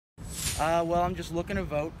Well, I'm just looking to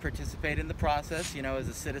vote, participate in the process. You know, as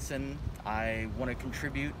a citizen, I want to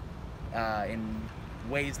contribute in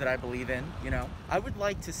ways that I believe in. You know, I would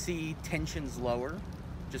like to see tensions lower,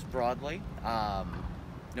 just broadly.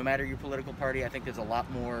 No matter your political party, I think there's a lot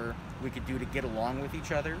more we could do to get along with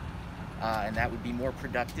each other, and that would be more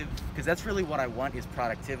productive, because that's really what I want, is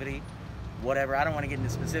productivity. Whatever, I don't want to get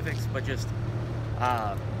into specifics, but just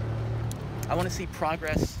I want to see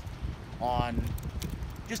progress on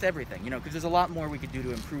just everything, you know, because there's a lot more we could do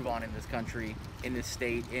to improve on in this country, in this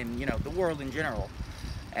state, in, you know, the world in general.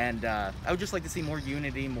 And I would just like to see more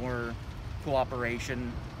unity, more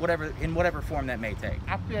cooperation, in whatever form that may take.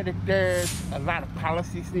 I feel that there's a lot of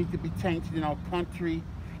policies need to be changed in our country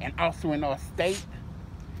and also in our state.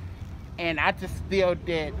 And I just feel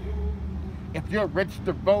that if you're a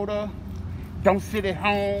registered voter, don't sit at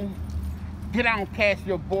home, get out and cast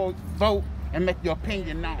your vote and make your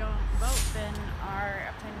opinion known. If we don't vote, then our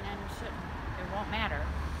opinion it won't matter.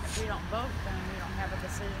 If we don't vote, then we don't have a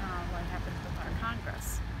decision on what happens with our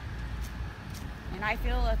Congress. And I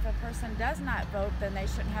feel if a person does not vote, then they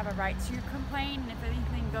shouldn't have a right to complain if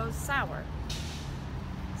anything goes sour.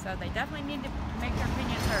 So they definitely need to make their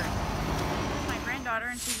opinions heard. My granddaughter,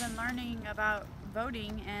 and she's been learning about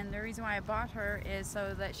voting, and the reason why I bought her is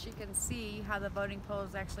so that she can see how the voting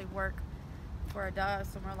polls actually work for a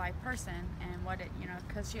more life person, and what it, you know,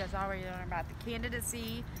 because she has already learned about the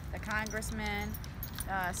candidacy, the congressmen,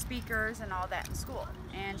 speakers, and all that in school.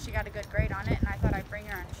 And she got a good grade on it, and I thought I'd bring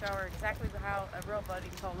her and show her exactly how a real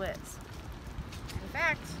voting poll is. In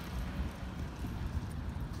fact,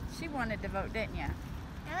 she wanted to vote, didn't you?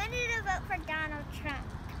 I wanted to vote for Donald Trump.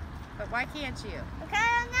 But why can't you? Because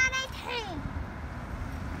I'm not 18.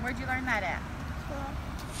 Where'd you learn that at? Cool.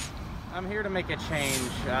 I'm here to make a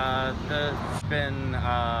change. It's been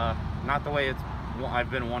not the way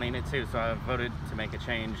I've been wanting it to, so I've voted to make a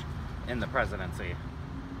change in the presidency.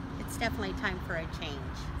 It's definitely time for a change.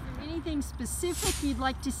 Is there anything specific you'd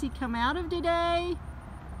like to see come out of today?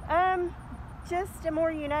 Just a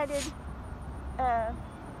more united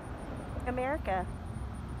America.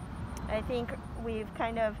 I think we've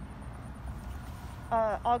kind of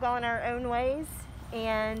all gone our own ways,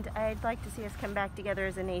 and I'd like to see us come back together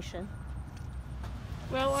as a nation.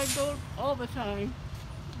 Well, I vote all the time,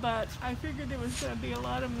 but I figured there was going to be a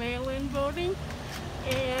lot of mail-in voting,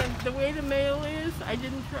 and the way the mail is, I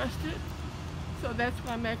didn't trust it, so that's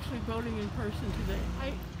why I'm actually voting in person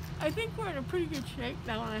today. I think we're in a pretty good shape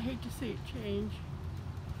now, and I hate to see it change.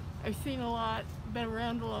 I've seen a lot, been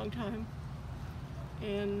around a long time,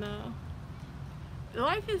 and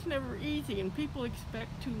life is never easy, and people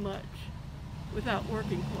expect too much without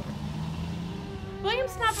working for it.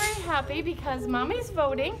 William's not very happy because Mommy's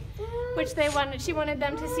voting, which she wanted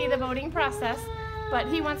them to see the voting process, but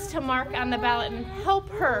he wants to mark on the ballot and help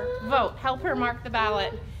her vote, help her mark the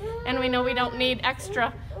ballot. And we know we don't need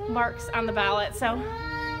extra marks on the ballot, so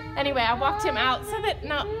anyway, I walked him out so that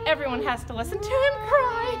not everyone has to listen to him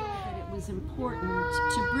cry. That it was important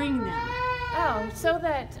to bring them. Oh, so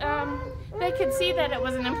that they could see that it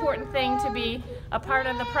was an important thing to be a part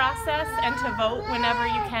of the process and to vote whenever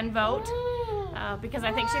you can vote, because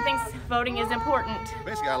I think she thinks voting is important.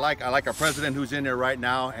 Basically, I like our president who's in there right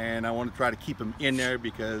now, and I want to try to keep him in there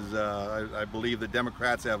because I believe the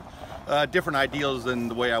Democrats have different ideals than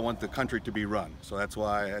the way I want the country to be run. So that's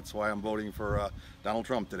why I'm voting for Donald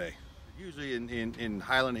Trump today. Usually in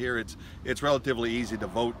Highland here, it's relatively easy to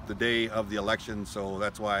vote the day of the election, so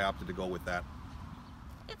that's why I opted to go with that.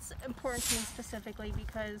 It's important to me specifically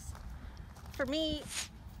because for me,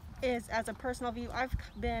 as a personal view, I've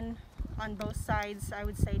been on both sides. I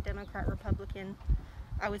would say Democrat, Republican.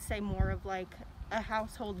 I would say more of like a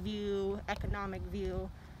household view, economic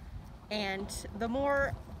view, and the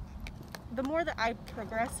more that I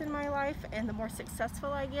progress in my life and the more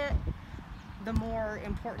successful I get, the more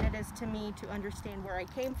important it is to me to understand where I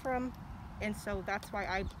came from, and so that's why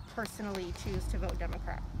I personally choose to vote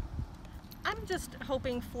Democrat. I'm just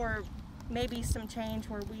hoping for maybe some change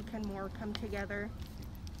where we can more come together,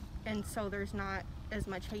 and so there's not as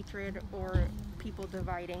much hatred or people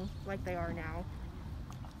dividing like they are now.